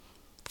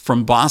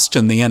From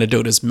Boston, the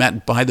Antidote is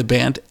met by the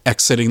band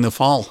Exiting the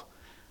Fall.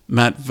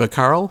 Matt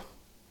Vaccaro,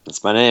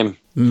 That's my name.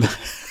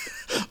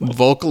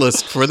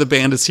 vocalist for the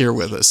band, is here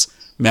with us.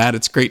 Matt,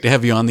 it's great to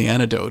have you on the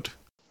Antidote.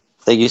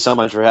 Thank you so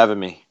much for having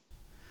me.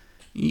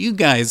 You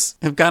guys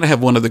have got to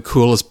have one of the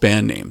coolest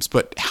band names,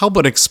 but how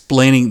about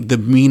explaining the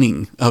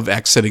meaning of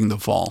Exiting the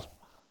Fall?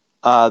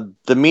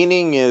 The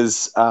meaning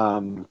is,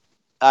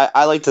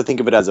 I like to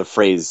think of it as a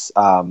phrase.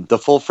 The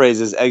full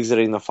phrase is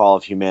exiting the fall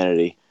of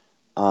humanity.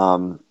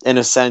 In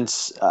a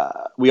sense,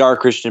 we are a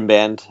Christian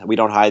band. We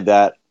don't hide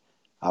that.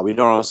 We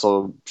don't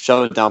also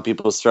shove it down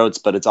people's throats,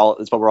 but it's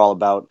what we're all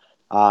about.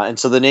 And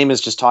so the name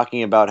is just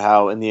talking about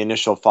how in the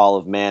initial fall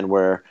of man,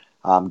 we're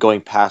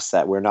going past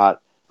that. We're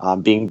not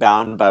being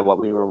bound by what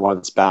we were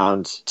once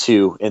bound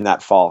to in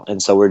that fall.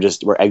 And so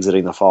we're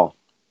exiting the fall.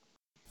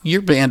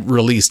 Your band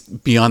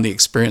released Beyond the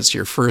Experience,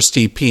 your first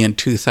EP, in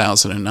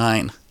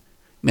 2009.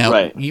 Now,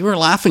 right. You were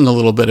laughing a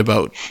little bit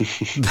about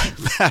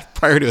that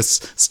prior to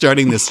us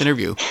starting this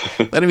interview.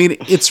 But I mean,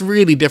 it's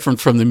really different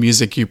from the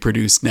music you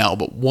produce now,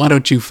 but why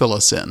don't you fill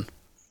us in?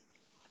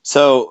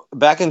 So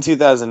back in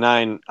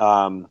 2009,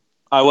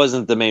 I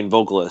wasn't the main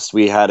vocalist.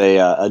 We had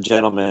a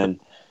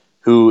gentleman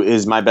who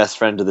is my best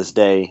friend to this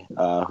day,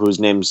 whose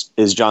name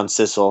is John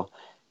Sissel,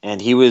 and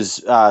he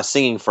was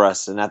singing for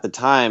us. And at the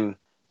time,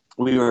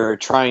 we were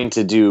trying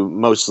to do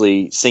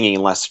mostly singing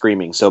and less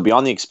screaming. So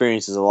Beyond the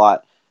Experience is a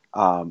lot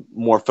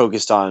more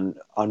focused on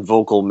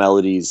vocal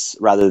melodies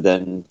rather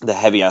than the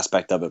heavy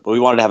aspect of it. But we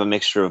wanted to have a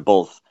mixture of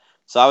both.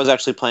 So I was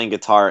actually playing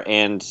guitar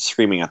and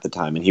screaming at the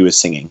time, and he was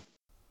singing.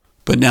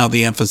 But now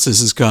the emphasis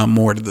has gone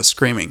more to the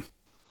screaming.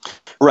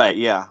 Right,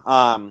 yeah.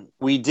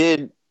 We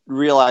did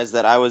realize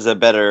that I was a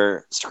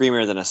better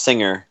screamer than a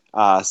singer,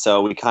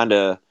 so we kind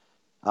of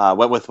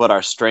went with what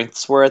our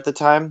strengths were at the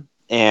time,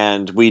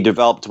 and we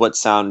developed what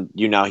sound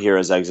you now hear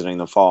as Exiting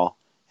the Fall.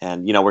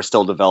 And, we're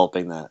still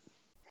developing that.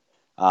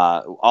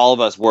 All of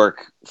us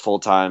work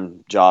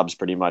full-time jobs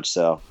pretty much,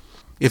 so.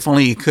 If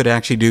only you could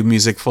actually do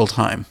music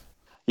full-time.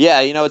 Yeah,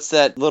 it's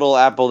that little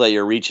apple that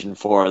you're reaching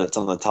for that's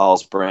on the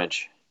tallest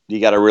branch. You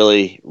got to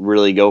really,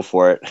 really go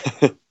for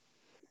it.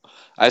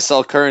 I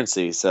sell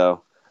currency,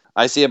 so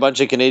I see a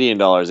bunch of Canadian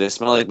dollars. They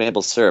smell like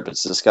maple syrup.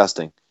 It's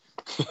disgusting.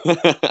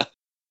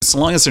 As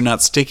long as they're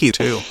not sticky,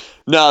 too.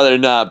 No, they're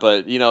not.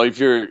 But,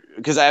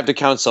 because I have to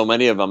count so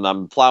many of them,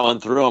 I'm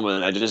plowing through them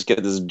and I just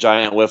get this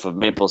giant whiff of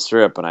maple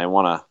syrup and I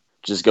want to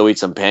just go eat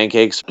some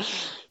pancakes.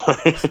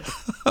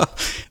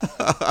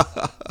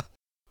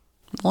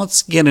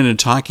 Let's get into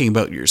talking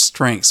about your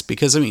strengths,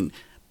 because,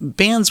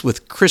 bands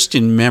with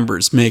Christian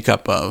members make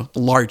up a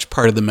large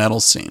part of the metal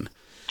scene.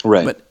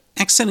 Right. But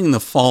Exiting the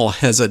Fall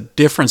has a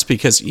difference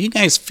because you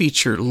guys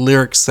feature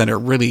lyrics that are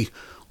really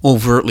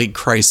overtly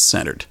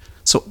Christ-centered.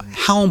 So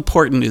how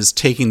important is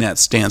taking that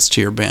stance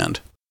to your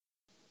band?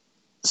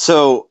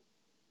 So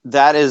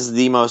that is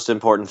the most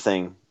important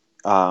thing.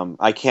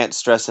 I can't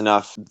stress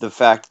enough the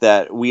fact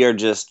that we are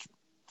just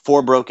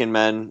four broken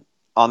men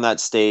on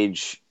that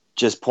stage,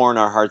 just pouring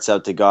our hearts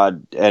out to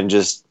God, and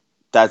just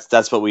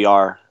that's what we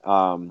are.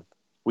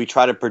 We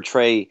try to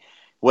portray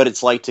what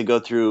it's like to go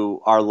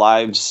through our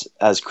lives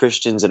as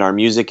Christians in our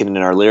music and in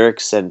our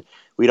lyrics, and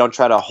we don't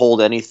try to hold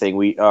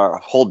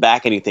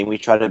back anything. We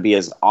try to be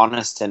as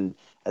honest and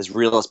as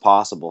real as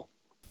possible.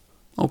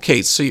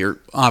 Okay, so you're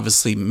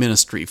obviously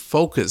ministry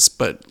focused,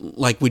 but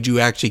would you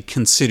actually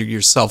consider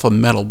yourself a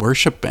metal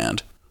worship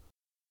band?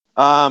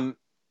 I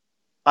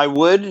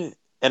would,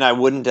 and I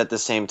wouldn't at the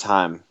same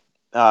time.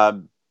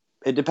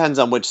 It depends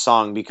on which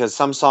song, because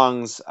some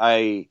songs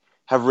I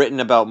have written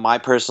about my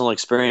personal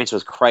experience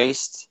with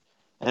Christ,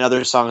 and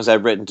other songs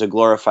I've written to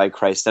glorify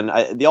Christ. And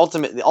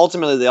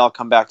ultimately, they all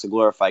come back to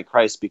glorify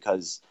Christ,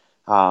 because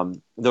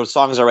those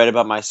songs I write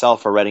about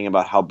myself are writing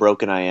about how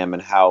broken I am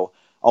and how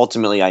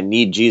ultimately I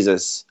need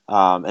Jesus.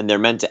 And they're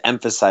meant to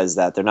emphasize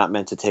that. They're not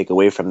meant to take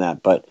away from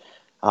that. But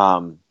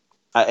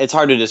it's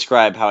hard to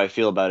describe how I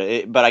feel about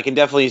it. But I can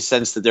definitely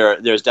sense that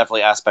there's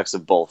definitely aspects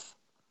of both.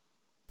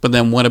 But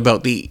then what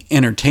about the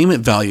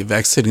entertainment value of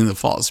Exiting the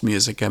Fall's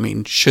music?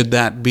 Should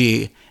that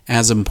be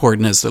as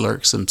important as the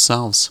lyrics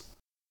themselves?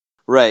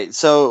 Right.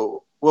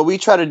 So what we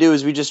try to do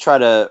is we just try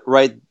to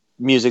write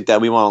music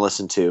that we want to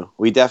listen to.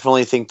 We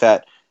definitely think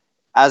that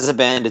as a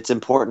band, it's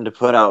important to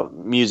put out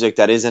music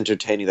that is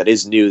entertaining, that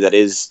is new, that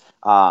is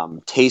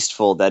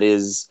tasteful, that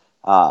is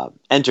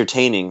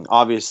entertaining,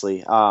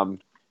 obviously. And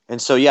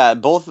so, yeah,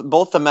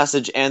 both the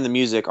message and the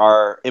music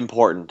are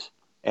important,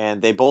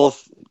 and they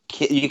both,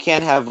 you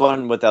can't have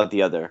one without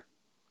the other.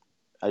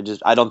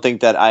 I don't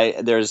think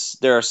that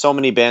there are so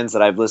many bands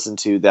that I've listened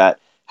to that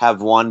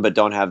have one but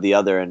don't have the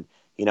other, and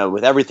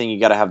with everything you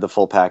got to have the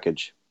full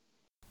package.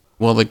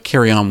 Well, to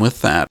carry on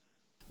with that,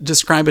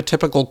 describe a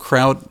typical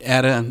crowd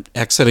at an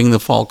Exiting the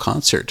Fall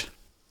concert.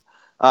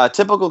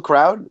 Typical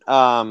crowd,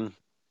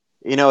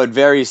 it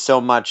varies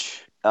so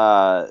much.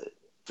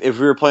 If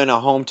we were playing a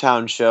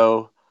hometown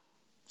show,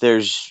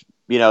 there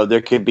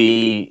could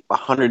be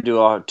 100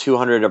 to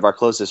 200 of our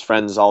closest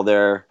friends all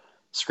there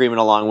screaming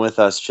along with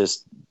us,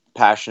 just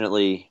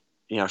passionately,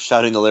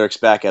 shouting the lyrics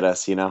back at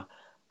us,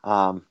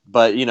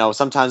 But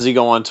sometimes we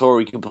go on tour,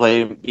 we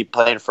can be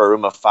playing for a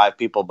room of 5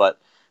 people, but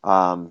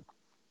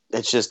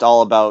it's just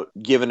all about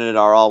giving it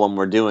our all when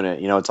we're doing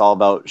it. It's all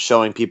about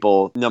showing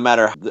people, no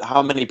matter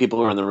how many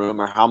people are in the room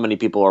or how many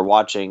people are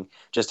watching,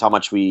 just how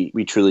much we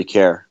truly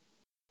care.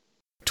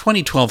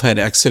 2012 had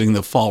Exiting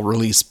the Fall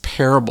release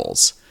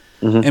Parables.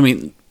 Mm-hmm. I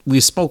mean, we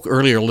spoke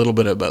earlier a little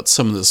bit about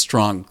some of the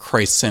strong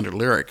Christ-centered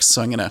lyrics,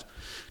 so I'm going to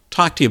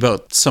talk to you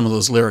about some of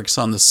those lyrics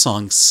on the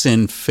song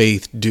Sin,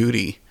 Faith,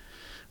 Duty,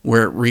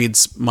 where it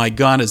reads, "My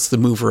God is the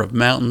mover of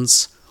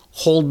mountains,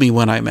 hold me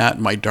when I'm at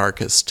my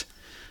darkest.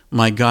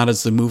 My God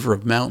is the mover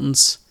of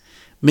mountains,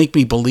 make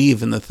me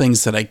believe in the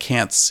things that I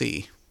can't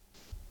see."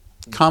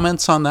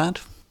 Comments on that?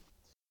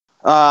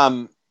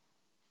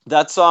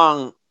 That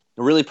song,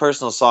 a really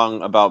personal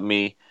song about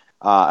me.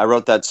 I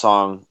wrote that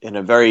song in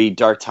a very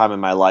dark time in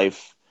my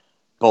life.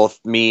 Both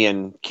me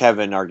and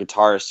Kevin, our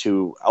guitarist,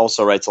 who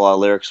also writes a lot of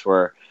lyrics,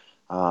 were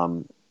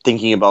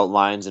thinking about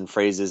lines and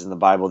phrases in the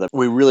Bible that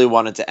we really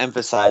wanted to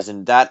emphasize.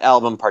 And that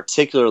album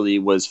particularly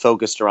was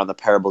focused around the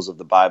parables of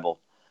the Bible.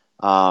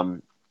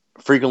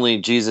 Frequently,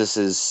 Jesus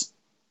is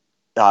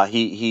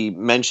he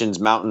mentions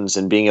mountains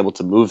and being able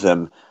to move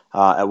them.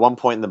 At one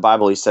point in the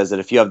Bible, he says that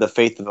if you have the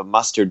faith of a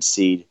mustard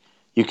seed,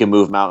 you can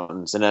move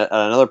mountains. And at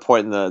another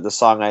point in the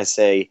song, I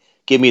say,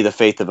 "Give me the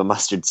faith of a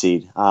mustard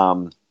seed."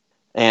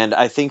 And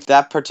I think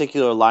that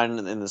particular line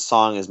in the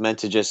song is meant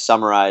to just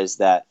summarize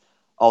that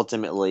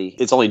ultimately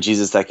it's only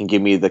Jesus that can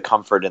give me the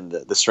comfort and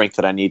the strength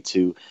that I need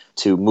to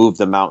move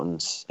the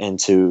mountains and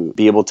to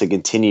be able to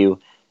continue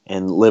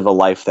and live a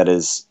life that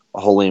is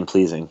holy and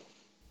pleasing.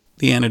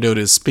 The Antidote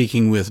is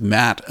speaking with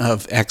Matt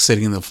of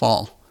Exiting the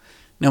Fall.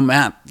 Now,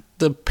 Matt,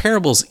 the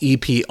Parables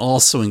EP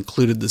also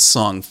included the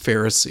song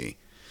Pharisee.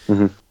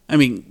 Mm-hmm. I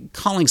mean,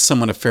 calling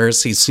someone a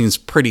Pharisee seems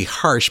pretty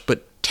harsh,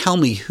 but tell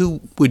me,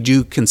 who would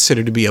you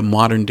consider to be a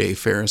modern-day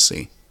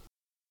Pharisee?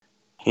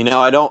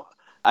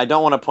 I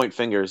don't want to point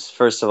fingers,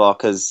 first of all,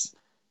 because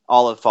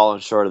all have fallen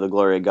short of the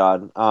glory of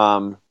God.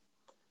 I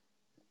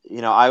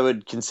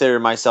would consider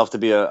myself to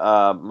be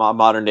a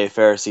modern-day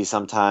Pharisee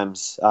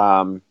sometimes.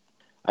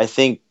 I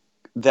think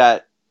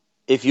that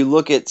if you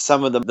look at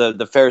some of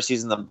the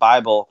Pharisees in the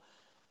Bible,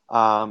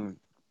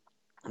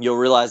 you'll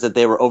realize that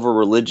they were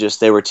over-religious.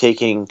 They were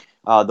taking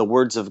the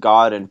words of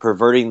God and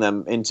perverting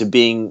them into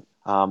being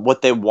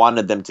what they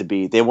wanted them to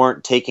be. They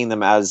weren't taking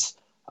them as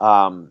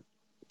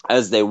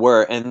they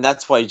were, and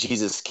that's why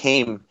Jesus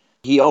came.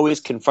 He always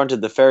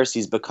confronted the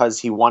Pharisees because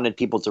he wanted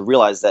people to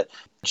realize that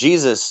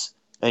Jesus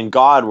and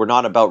God were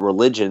not about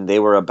religion. They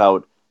were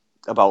about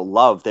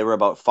love. They were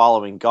about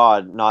following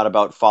God, not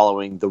about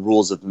following the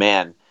rules of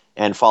man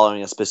and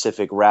following a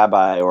specific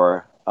rabbi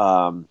or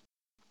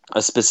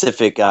a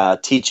specific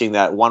teaching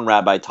that one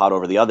rabbi taught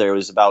over the other. It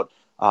was about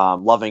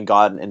loving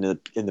God in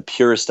the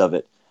purest of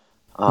it.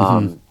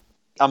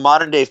 A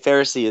modern day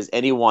Pharisee is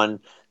anyone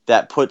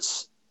that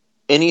puts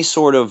any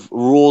sort of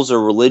rules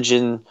or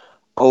religion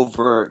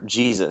over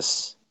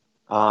Jesus.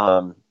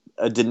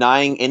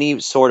 Denying any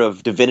sort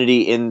of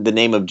divinity in the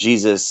name of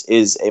Jesus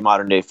is a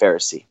modern day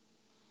Pharisee.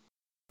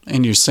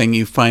 And you're saying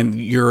you find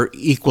you're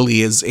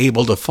equally as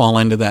able to fall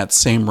into that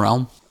same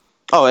realm?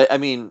 Oh, I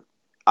mean,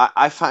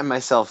 I find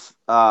myself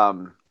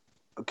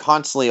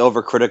constantly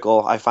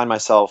overcritical. I find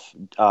myself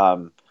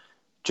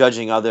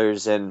judging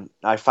others, and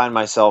I find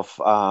myself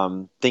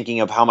thinking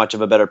of how much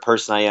of a better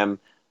person I am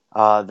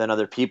than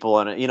other people.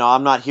 And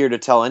I'm not here to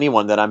tell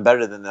anyone that I'm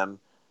better than them.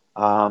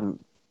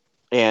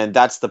 And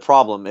that's the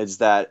problem, is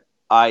that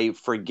I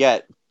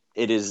forget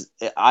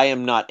I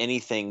am not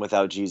anything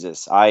without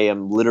Jesus. I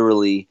am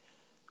literally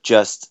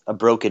just a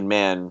broken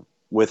man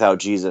without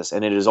Jesus.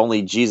 And it is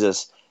only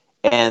Jesus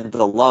and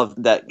the love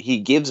that he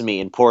gives me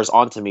and pours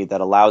onto me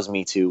that allows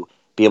me to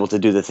be able to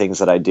do the things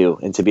that I do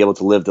and to be able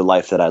to live the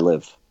life that I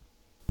live.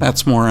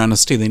 That's more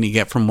honesty than you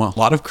get from a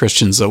lot of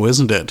Christians, though,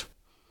 isn't it?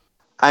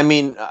 I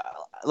mean,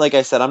 like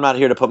I said, I'm not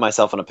here to put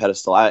myself on a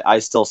pedestal. I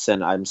still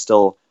sin. I'm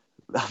still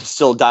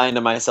dying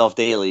to myself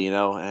daily,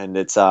 and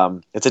it's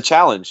a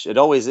challenge. It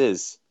always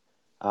is.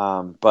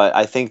 But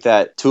I think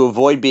that to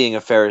avoid being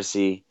a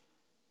Pharisee,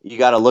 you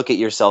got to look at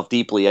yourself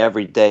deeply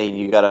every day, and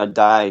you got to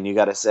die, and you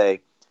got to say,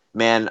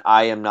 man,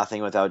 I am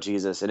nothing without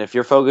Jesus. And if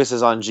your focus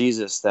is on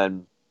Jesus,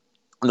 then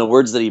in the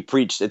words that he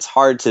preached, it's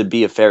hard to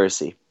be a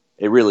Pharisee.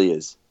 It really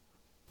is.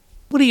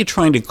 What are you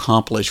trying to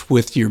accomplish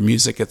with your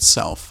music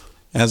itself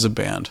as a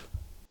band?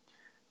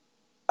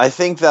 I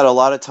think that a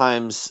lot of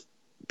times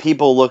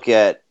people look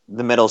at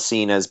the metal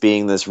scene as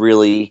being this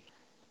really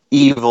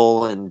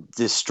evil and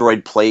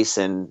destroyed place.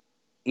 And,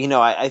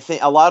 I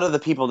think a lot of the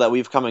people that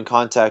we've come in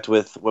contact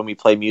with when we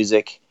play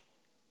music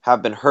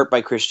have been hurt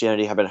by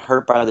Christianity, have been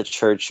hurt by the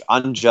church,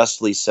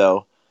 unjustly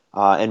so,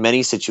 in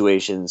many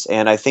situations.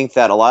 And I think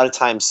that a lot of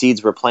times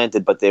seeds were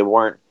planted, but they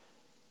weren't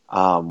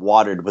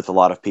watered with a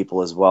lot of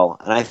people as well.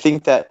 And I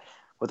think that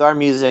with our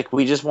music,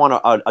 we just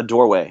want a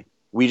doorway.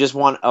 We just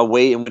want a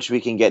way in which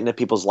we can get into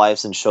people's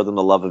lives and show them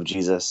the love of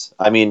Jesus.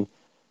 I mean,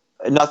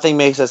 nothing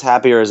makes us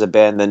happier as a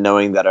band than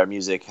knowing that our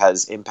music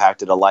has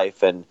impacted a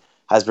life and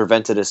has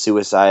prevented a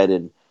suicide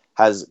and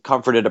has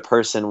comforted a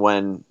person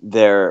when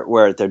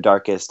we're at their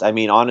darkest. I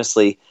mean,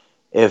 honestly,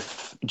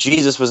 if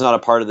Jesus was not a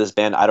part of this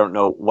band, I don't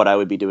know what I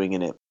would be doing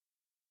in it.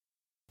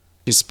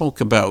 You spoke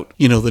about,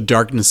 the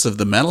darkness of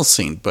the metal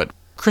scene, but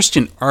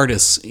Christian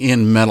artists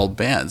in metal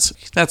bands,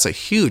 that's a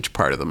huge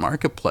part of the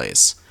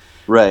marketplace.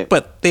 Right.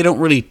 But they don't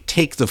really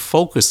take the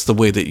focus the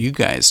way that you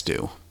guys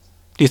do.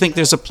 Do you think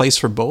there's a place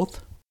for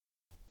both?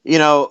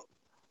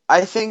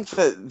 I think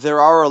that there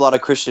are a lot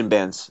of Christian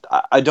bands.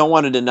 I don't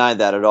want to deny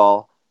that at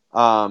all.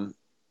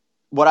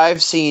 What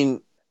I've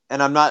seen,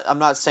 and I'm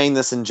not saying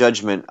this in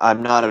judgment,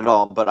 I'm not at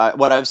all, but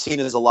what I've seen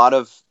is a lot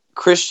of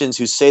Christians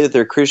who say that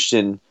they're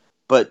Christian,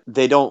 but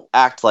they don't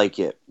act like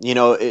it.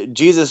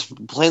 Jesus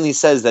plainly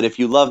says that if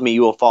you love me,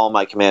 you will follow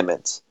my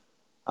commandments.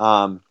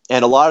 And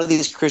a lot of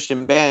these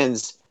Christian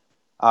bands,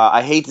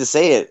 I hate to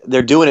say it,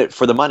 they're doing it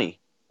for the money.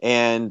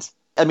 And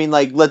I mean,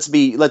 like, let's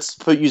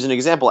use an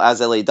example.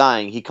 As I Lay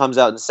Dying, he comes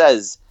out and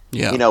says,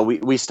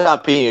 we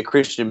stopped being a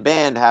Christian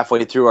band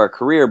halfway through our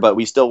career, but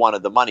we still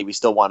wanted the money. We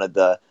still wanted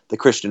the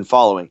Christian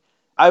following.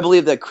 I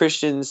believe that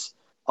Christians,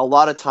 a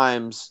lot of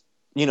times,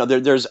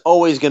 there's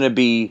always going to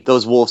be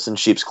those wolves in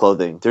sheep's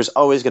clothing. There's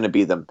always going to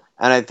be them.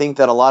 And I think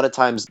that a lot of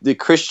times the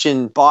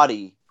Christian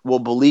body will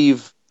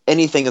believe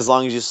anything as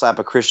long as you slap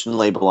a Christian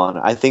label on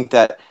it. I think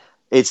that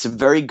it's a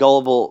very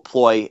gullible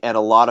ploy, and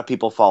a lot of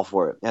people fall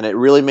for it. And it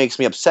really makes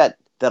me upset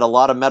that a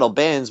lot of metal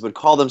bands would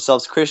call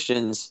themselves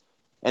Christians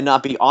and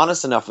not be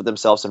honest enough with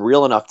themselves and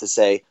real enough to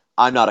say,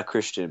 I'm not a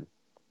Christian.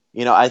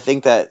 I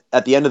think that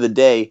at the end of the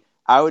day,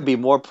 I would be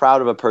more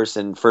proud of a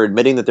person for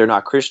admitting that they're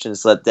not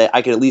Christians, so that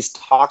I could at least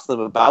talk to them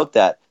about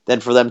that, than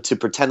for them to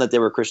pretend that they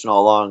were Christian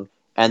all along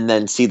and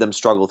then see them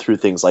struggle through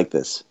things like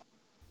this.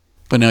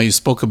 But now you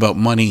spoke about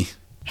money.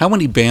 How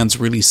many bands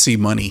really see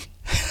money?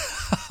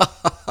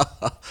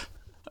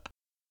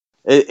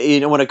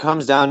 When it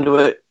comes down to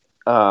it,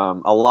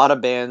 a lot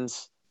of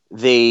bands,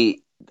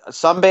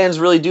 some bands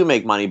really do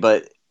make money,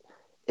 but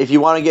if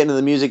you want to get into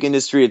the music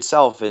industry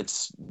itself,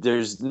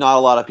 there's not a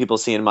lot of people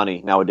seeing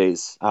money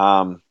nowadays.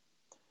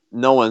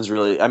 No one's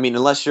really,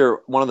 unless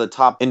you're one of the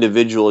top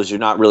individuals, you're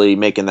not really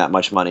making that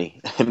much money.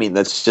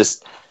 That's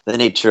just the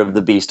nature of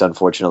the beast,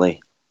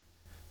 unfortunately.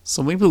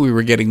 So maybe we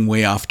were getting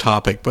way off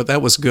topic, but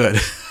that was good.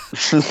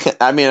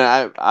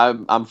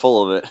 I'm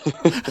full of it.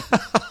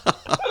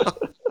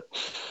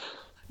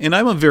 And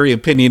I'm a very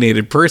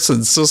opinionated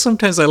person, so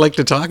sometimes I like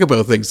to talk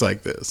about things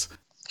like this.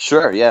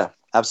 Sure, yeah,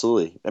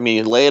 absolutely.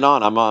 Lay it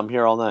on. I'm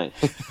here all night.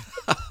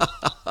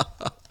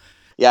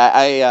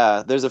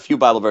 Yeah, there's a few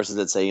Bible verses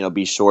that say,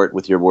 be short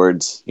with your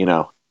words,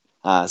 so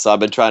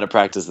I've been trying to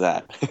practice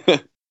that.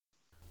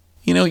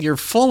 Your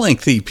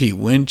full-length EP,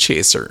 Wind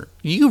Chaser,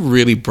 you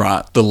really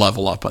brought the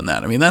level up on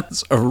that.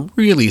 That's a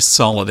really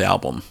solid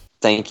album.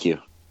 Thank you.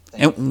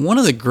 And one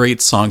of the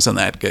great songs on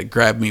that that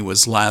grabbed me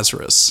was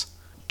Lazarus.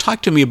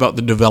 Talk to me about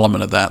the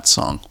development of that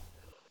song.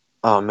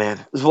 Oh,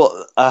 man.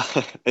 Well,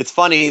 it's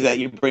funny that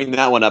you bring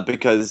that one up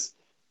because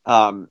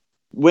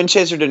Wind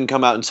Chaser didn't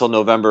come out until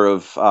November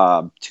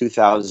of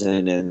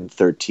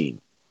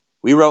 2013.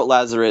 We wrote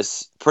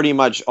Lazarus pretty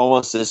much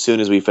almost as soon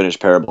as we finished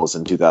Parables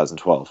in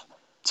 2012.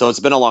 So it's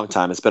been a long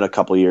time. It's been a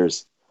couple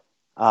years.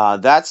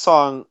 That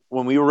song,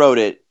 when we wrote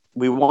it,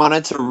 we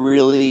wanted to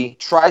really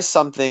try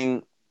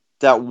something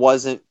that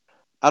wasn't,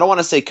 I don't want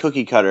to say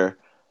cookie cutter,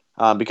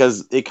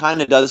 because it kind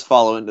of does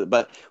follow into,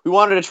 but we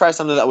wanted to try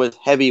something that was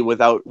heavy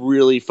without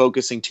really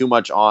focusing too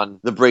much on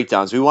the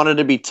breakdowns. We wanted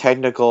to be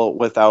technical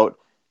without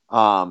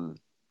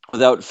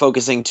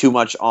focusing too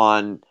much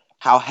on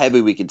how heavy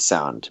we could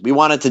sound. We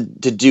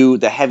wanted to do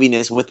the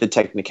heaviness with the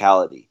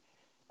technicality.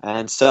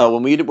 And so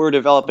when we were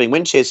developing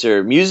Wind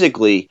Chaser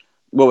musically,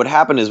 what would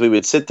happen is we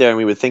would sit there and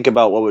we would think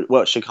about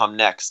what should come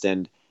next.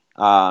 And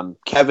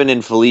Kevin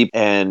and Philippe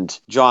and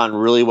John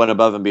really went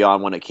above and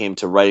beyond when it came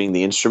to writing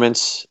the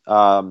instruments.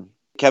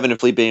 Kevin and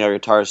Philippe being our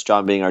guitarist,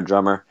 John being our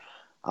drummer.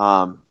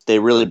 They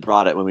really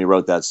brought it when we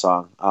wrote that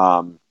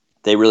song.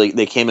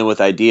 They came in with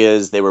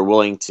ideas. They were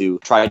willing to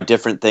try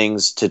different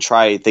things, to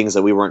try things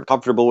that we weren't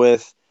comfortable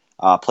with,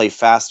 play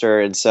faster.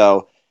 And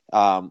so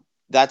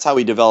that's how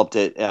we developed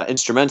it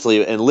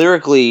instrumentally. And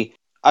lyrically,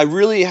 I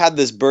really had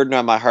this burden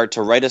on my heart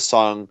to write a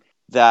song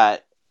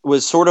that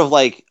was sort of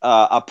like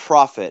a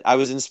prophet. I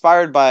was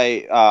inspired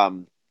by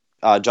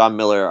John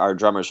Miller, our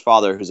drummer's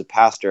father, who's a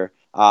pastor.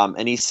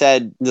 And he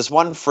said this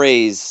one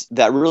phrase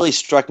that really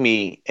struck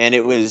me, and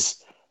it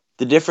was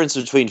the difference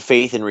between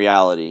faith and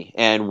reality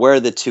and where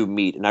the two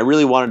meet. And I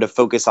really wanted to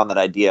focus on that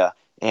idea.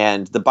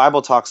 And the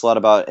Bible talks a lot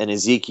about in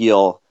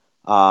Ezekiel,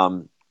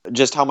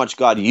 just how much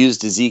God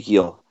used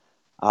Ezekiel.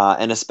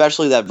 And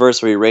especially that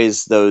verse where he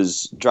raised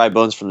those dry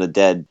bones from the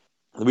dead.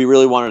 We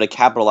really wanted to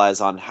capitalize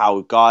on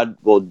how God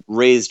will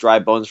raise dry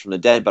bones from the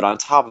dead. But on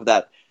top of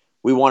that,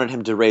 we wanted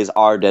him to raise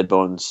our dead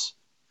bones.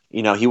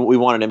 We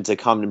wanted him to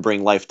come and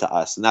bring life to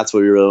us. And that's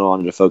what we really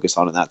wanted to focus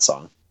on in that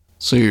song.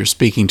 So you're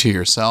speaking to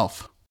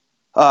yourself.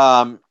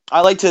 I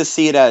like to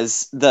see it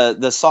as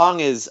the song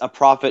is a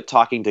prophet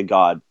talking to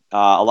God.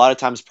 A lot of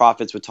times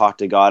prophets would talk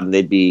to God and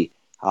they'd be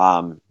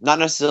not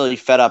necessarily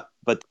fed up,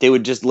 but they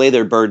would just lay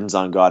their burdens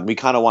on God. We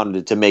kind of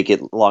wanted to make it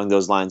along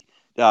those lines.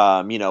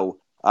 I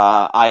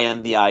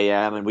am the I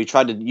am, and we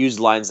tried to use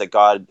lines that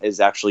God has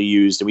actually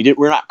used. And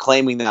we're not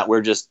claiming that,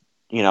 we're just,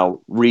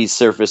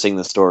 resurfacing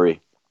the story.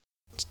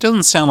 It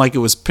doesn't sound like it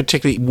was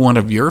particularly one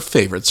of your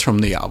favorites from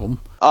the album.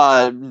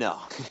 No.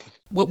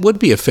 What would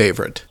be a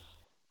favorite?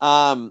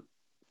 My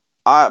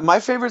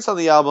favorites on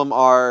the album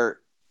are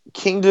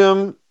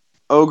Kingdom,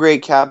 Oh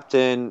Great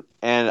Captain,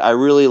 and I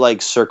really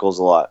like Circles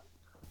a lot.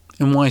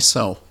 And why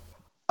so?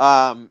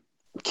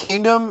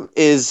 Kingdom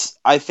is,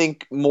 I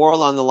think, more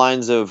along the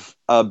lines of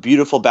a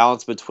beautiful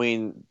balance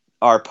between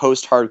our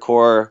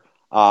post-hardcore,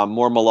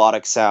 more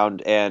melodic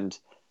sound and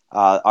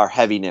our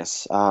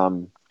heaviness.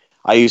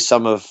 I use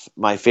some of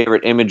my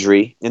favorite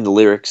imagery in the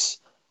lyrics.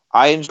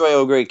 I enjoy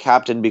Oh Great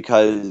Captain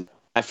because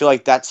I feel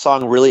like that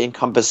song really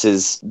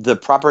encompasses the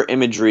proper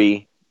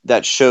imagery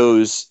that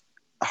shows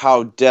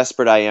how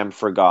desperate I am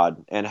for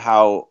God, and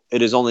how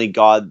it is only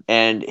God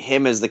and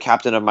Him as the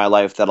captain of my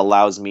life that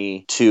allows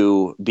me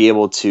to be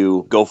able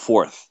to go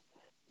forth.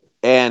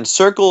 And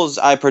Circles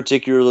I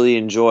particularly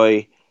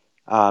enjoy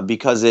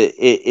because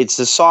it's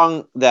a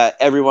song that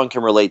everyone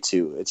can relate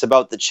to. It's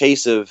about the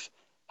chase of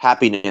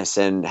happiness,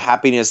 and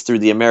happiness through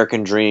the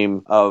American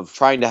dream of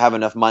trying to have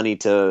enough money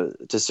to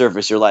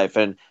surface your life.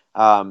 And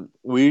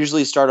we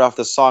usually start off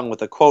the song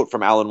with a quote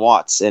from Alan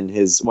Watts in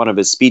one of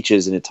his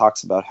speeches, and it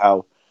talks about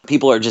how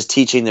people are just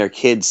teaching their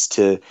kids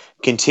to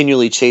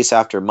continually chase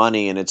after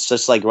money, and it's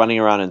just like running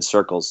around in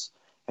circles.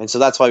 And so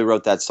that's why we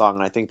wrote that song,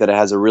 and I think that it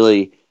has a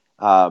really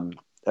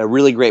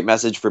great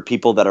message for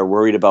people that are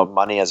worried about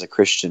money as a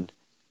Christian.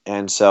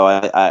 And so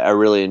I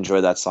really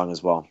enjoy that song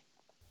as well.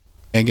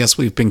 I guess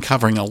we've been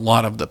covering a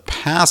lot of the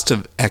past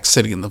of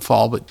Exiting in the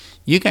Fall, but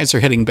you guys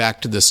are heading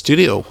back to the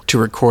studio to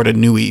record a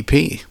new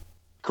EP.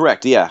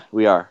 Correct, yeah,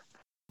 we are.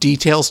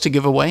 Details to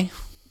give away?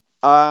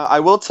 I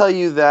will tell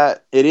you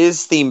that it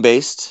is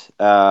theme-based.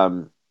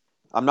 I'm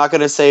not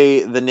going to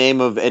say the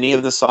name of any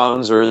of the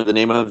songs or the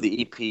name of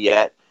the EP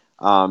yet,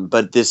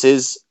 but this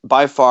is,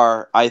 by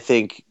far, I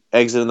think,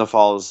 Exit in the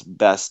Fall's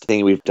best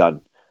thing we've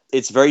done.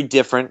 It's very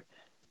different.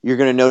 You're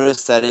going to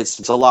notice that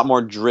it's a lot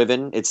more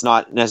driven. It's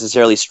not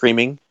necessarily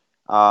screaming.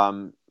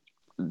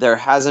 There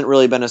hasn't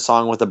really been a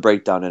song with a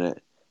breakdown in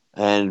it,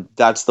 and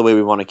that's the way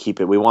we want to keep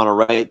it. We want to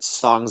write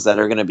songs that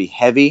are going to be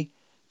heavy,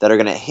 that are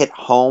going to hit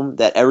home,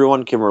 that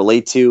everyone can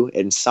relate to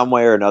in some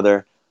way or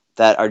another,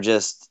 that are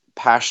just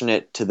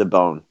passionate to the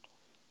bone.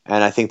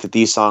 And I think that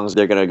these songs,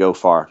 they're going to go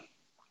far.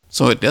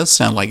 So it does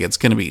sound like it's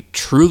going to be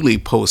truly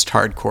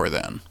post-hardcore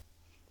then.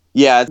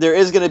 Yeah, there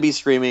is going to be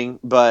screaming,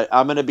 but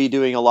I'm going to be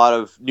doing a lot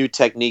of new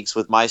techniques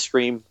with my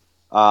scream.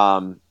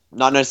 Not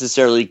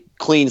necessarily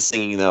clean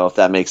singing, though, if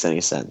that makes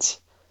any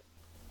sense.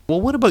 Well,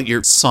 what about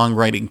your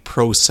songwriting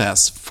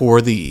process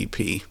for the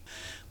EP?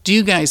 Do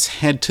you guys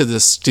head to the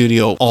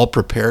studio all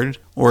prepared,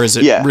 or is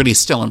it really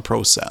still in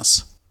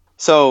process?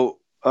 So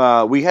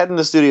we head in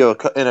the studio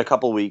in a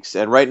couple weeks,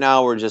 and right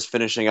now we're just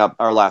finishing up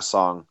our last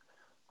song.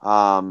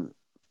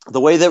 The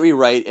way that we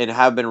write and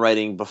have been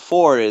writing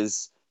before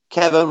is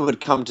Kevin would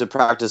come to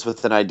practice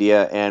with an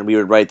idea, and we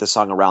would write the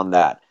song around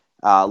that.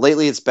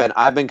 Lately,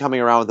 I've been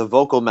coming around with a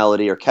vocal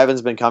melody, or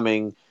Kevin's been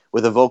coming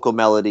with a vocal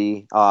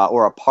melody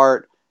or a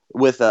part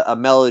with a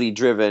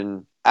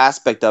melody-driven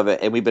aspect of it,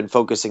 and we've been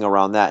focusing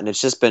around that, and it's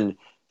just been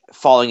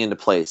falling into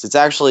place. It's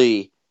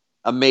actually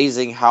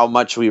amazing how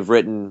much we've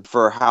written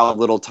for how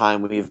little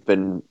time we've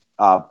been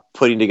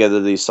putting together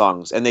these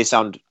songs, and they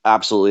sound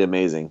absolutely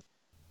amazing.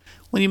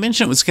 When you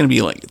mentioned it was going to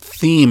be like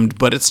themed,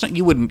 but it's not,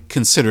 you wouldn't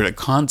consider it a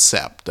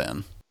concept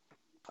then?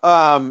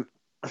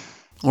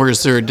 Or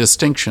is there a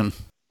distinction?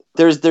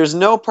 There's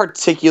no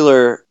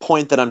particular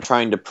point that I'm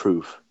trying to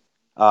prove.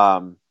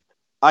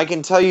 I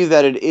can tell you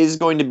that it is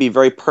going to be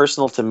very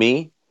personal to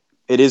me.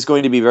 It is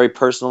going to be very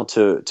personal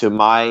to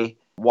my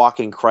walk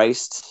in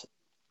Christ.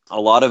 A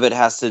lot of it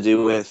has to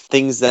do with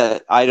things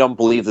that I don't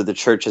believe that the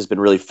church has been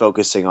really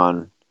focusing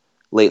on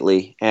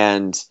lately.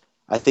 And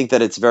I think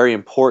that it's very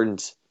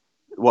important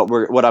what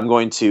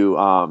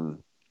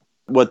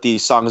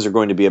these songs are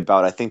going to be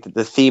about. I think that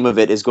the theme of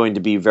it is going to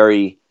be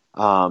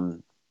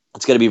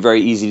it's going to be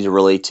very easy to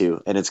relate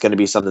to, and it's going to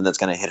be something that's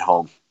going to hit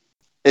home.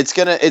 It's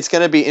going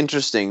to be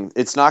interesting.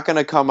 It's not going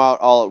to come out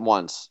all at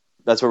once.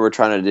 That's what we're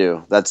trying to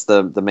do. That's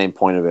the main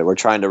point of it. We're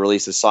trying to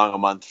release a song a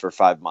month for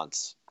 5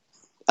 months.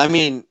 I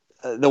mean,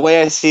 the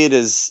way I see it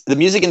is the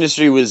music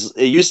industry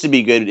it used to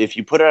be good if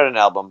you put out an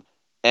album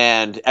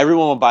and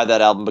everyone would buy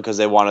that album because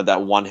they wanted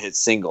that one hit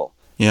single.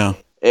 Yeah.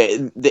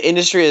 The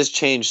industry has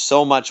changed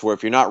so much where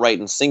if you're not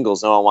writing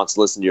singles, no one wants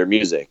to listen to your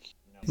music.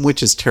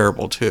 Which is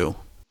terrible too.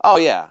 Oh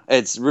yeah,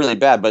 it's really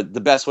bad, but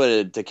the best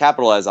way to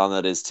capitalize on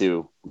that is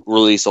to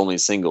release only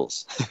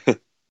singles.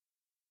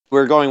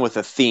 We're going with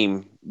a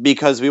theme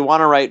because we want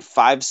to write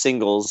 5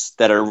 singles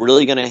that are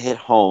really going to hit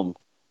home,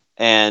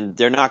 and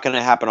they're not going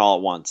to happen all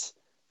at once.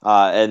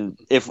 And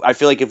I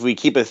feel like if we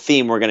keep a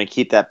theme, we're going to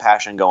keep that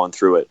passion going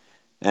through it.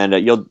 And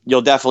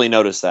you'll definitely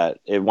notice that.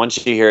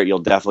 Once you hear it, you'll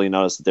definitely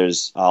notice that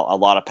there's a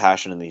lot of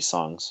passion in these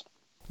songs.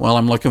 Well,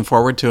 I'm looking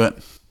forward to it.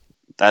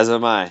 As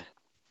am I.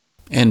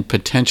 And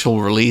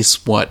potential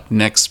release, what,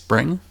 next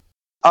spring?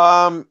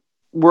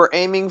 We're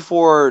aiming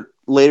for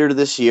later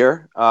this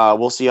year.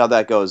 We'll see how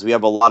that goes. We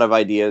have a lot of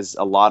ideas,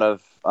 a lot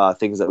of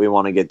things that we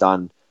want to get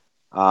done.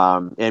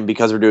 And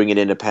because we're doing it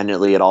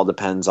independently, it all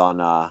depends on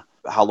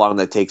how long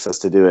that takes us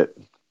to do it.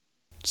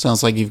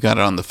 Sounds like you've got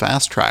it on the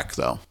fast track,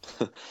 though.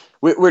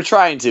 We're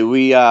trying to.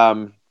 We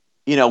want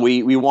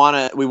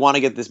to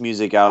get this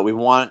music out. We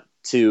want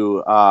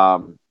to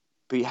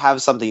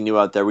have something new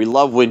out there. We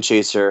love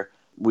Windchaser.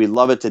 We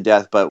love it to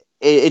death, but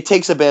it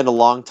takes a band a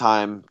long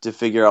time to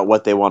figure out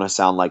what they want to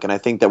sound like. And I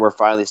think that we're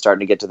finally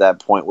starting to get to that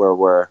point where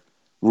we're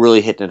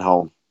really hitting it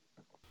home.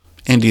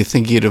 And do you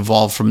think you'd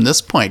evolve from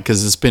this point?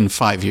 Because it's been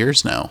 5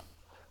 years now.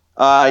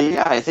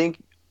 Yeah, I think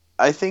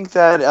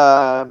that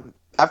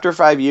after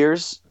 5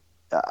 years,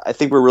 I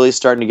think we're really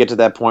starting to get to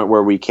that point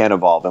where we can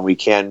evolve and we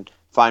can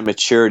find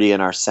maturity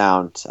in our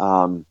sound.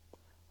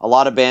 A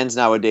lot of bands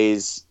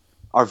nowadays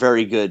are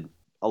very good.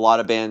 A lot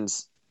of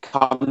bands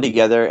come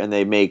together and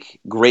they make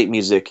great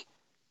music,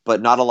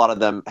 but not a lot of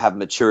them have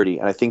maturity.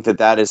 And I think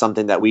that is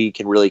something that we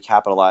can really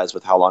capitalize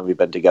with how long we've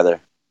been together.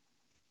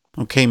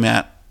 Okay,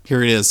 Matt,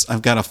 here it is.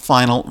 I've got a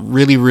final,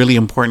 really, really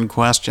important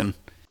question.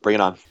 Bring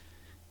it on.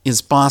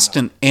 Is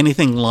Boston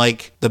anything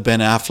like the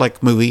Ben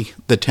Affleck movie,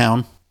 The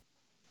Town?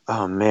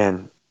 Oh,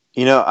 man.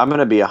 I'm going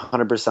to be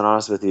 100%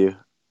 honest with you.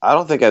 I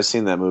don't think I've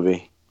seen that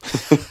movie.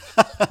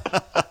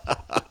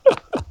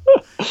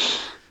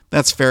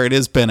 That's fair. It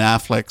is Ben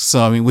Affleck.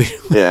 So, I mean,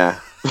 Yeah.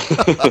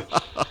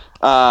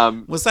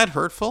 Was that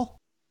hurtful?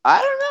 I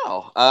don't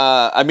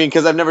know.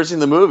 Because I've never seen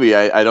the movie,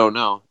 I don't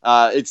know.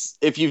 It's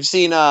if you've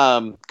seen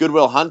Good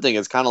Will Hunting,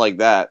 it's kind of like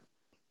that.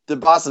 The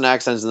Boston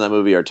accents in that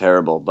movie are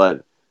terrible,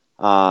 but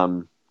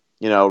Robin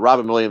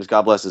Williams,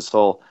 God bless his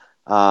soul,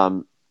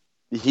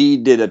 he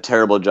did a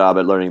terrible job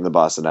at learning the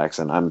Boston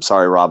accent. I'm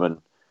sorry,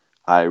 Robin.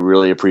 I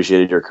really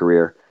appreciated your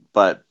career,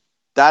 but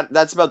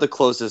that's about the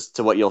closest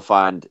to what you'll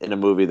find in a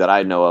movie that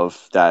I know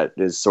of that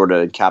is sort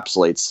of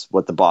encapsulates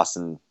what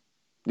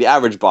the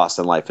average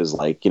Boston life is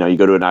like. You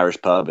go to an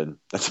Irish pub and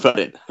that's about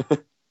it.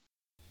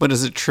 But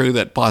is it true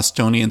that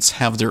Bostonians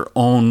have their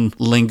own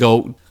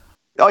lingo?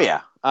 Oh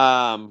yeah.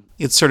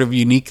 It's sort of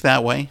unique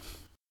that way.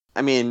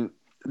 I mean,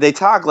 they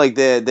talk like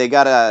they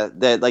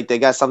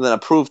got something to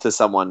prove to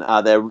someone.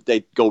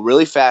 They go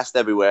really fast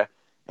everywhere.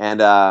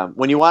 And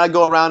when you want to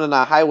go around on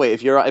a highway,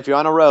 if you're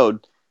on a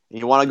road and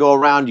you want to go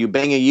around, you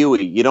bang a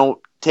Yui. You don't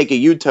take a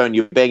U-turn,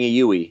 you bang a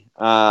Yui.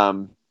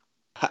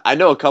 I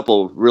know a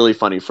couple really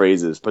funny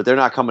phrases, but they're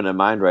not coming to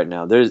mind right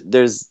now.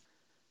 There's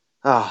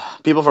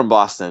people from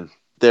Boston.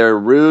 They're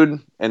rude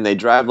and they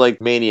drive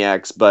like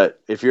maniacs, but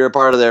if you're a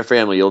part of their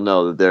family, you'll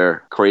know that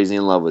they're crazy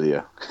in love with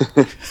you.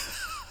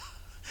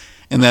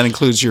 And that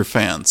includes your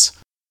fans.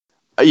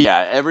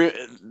 Yeah,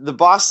 the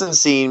Boston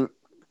scene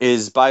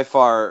is by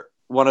far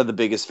one of the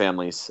biggest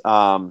families.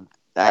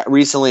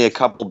 Recently, a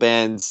couple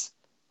bands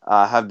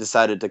have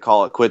decided to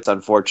call it quits,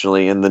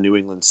 unfortunately, in the New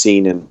England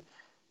scene, and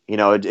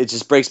it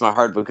just breaks my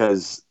heart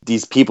because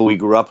these people we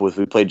grew up with,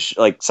 we played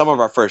like some of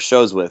our first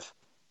shows with,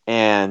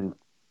 and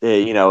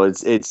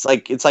it's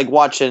like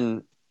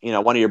watching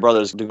one of your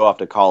brothers to go off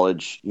to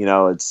college.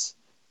 It's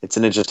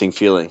an interesting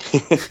feeling.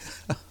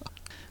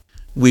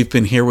 We've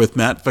been here with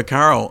Matt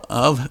Vaccaro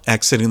of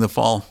Exiting the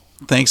Fall.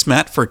 Thanks,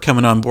 Matt, for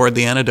coming on board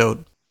The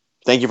Antidote.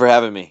 Thank you for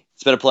having me.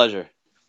 It's been a pleasure.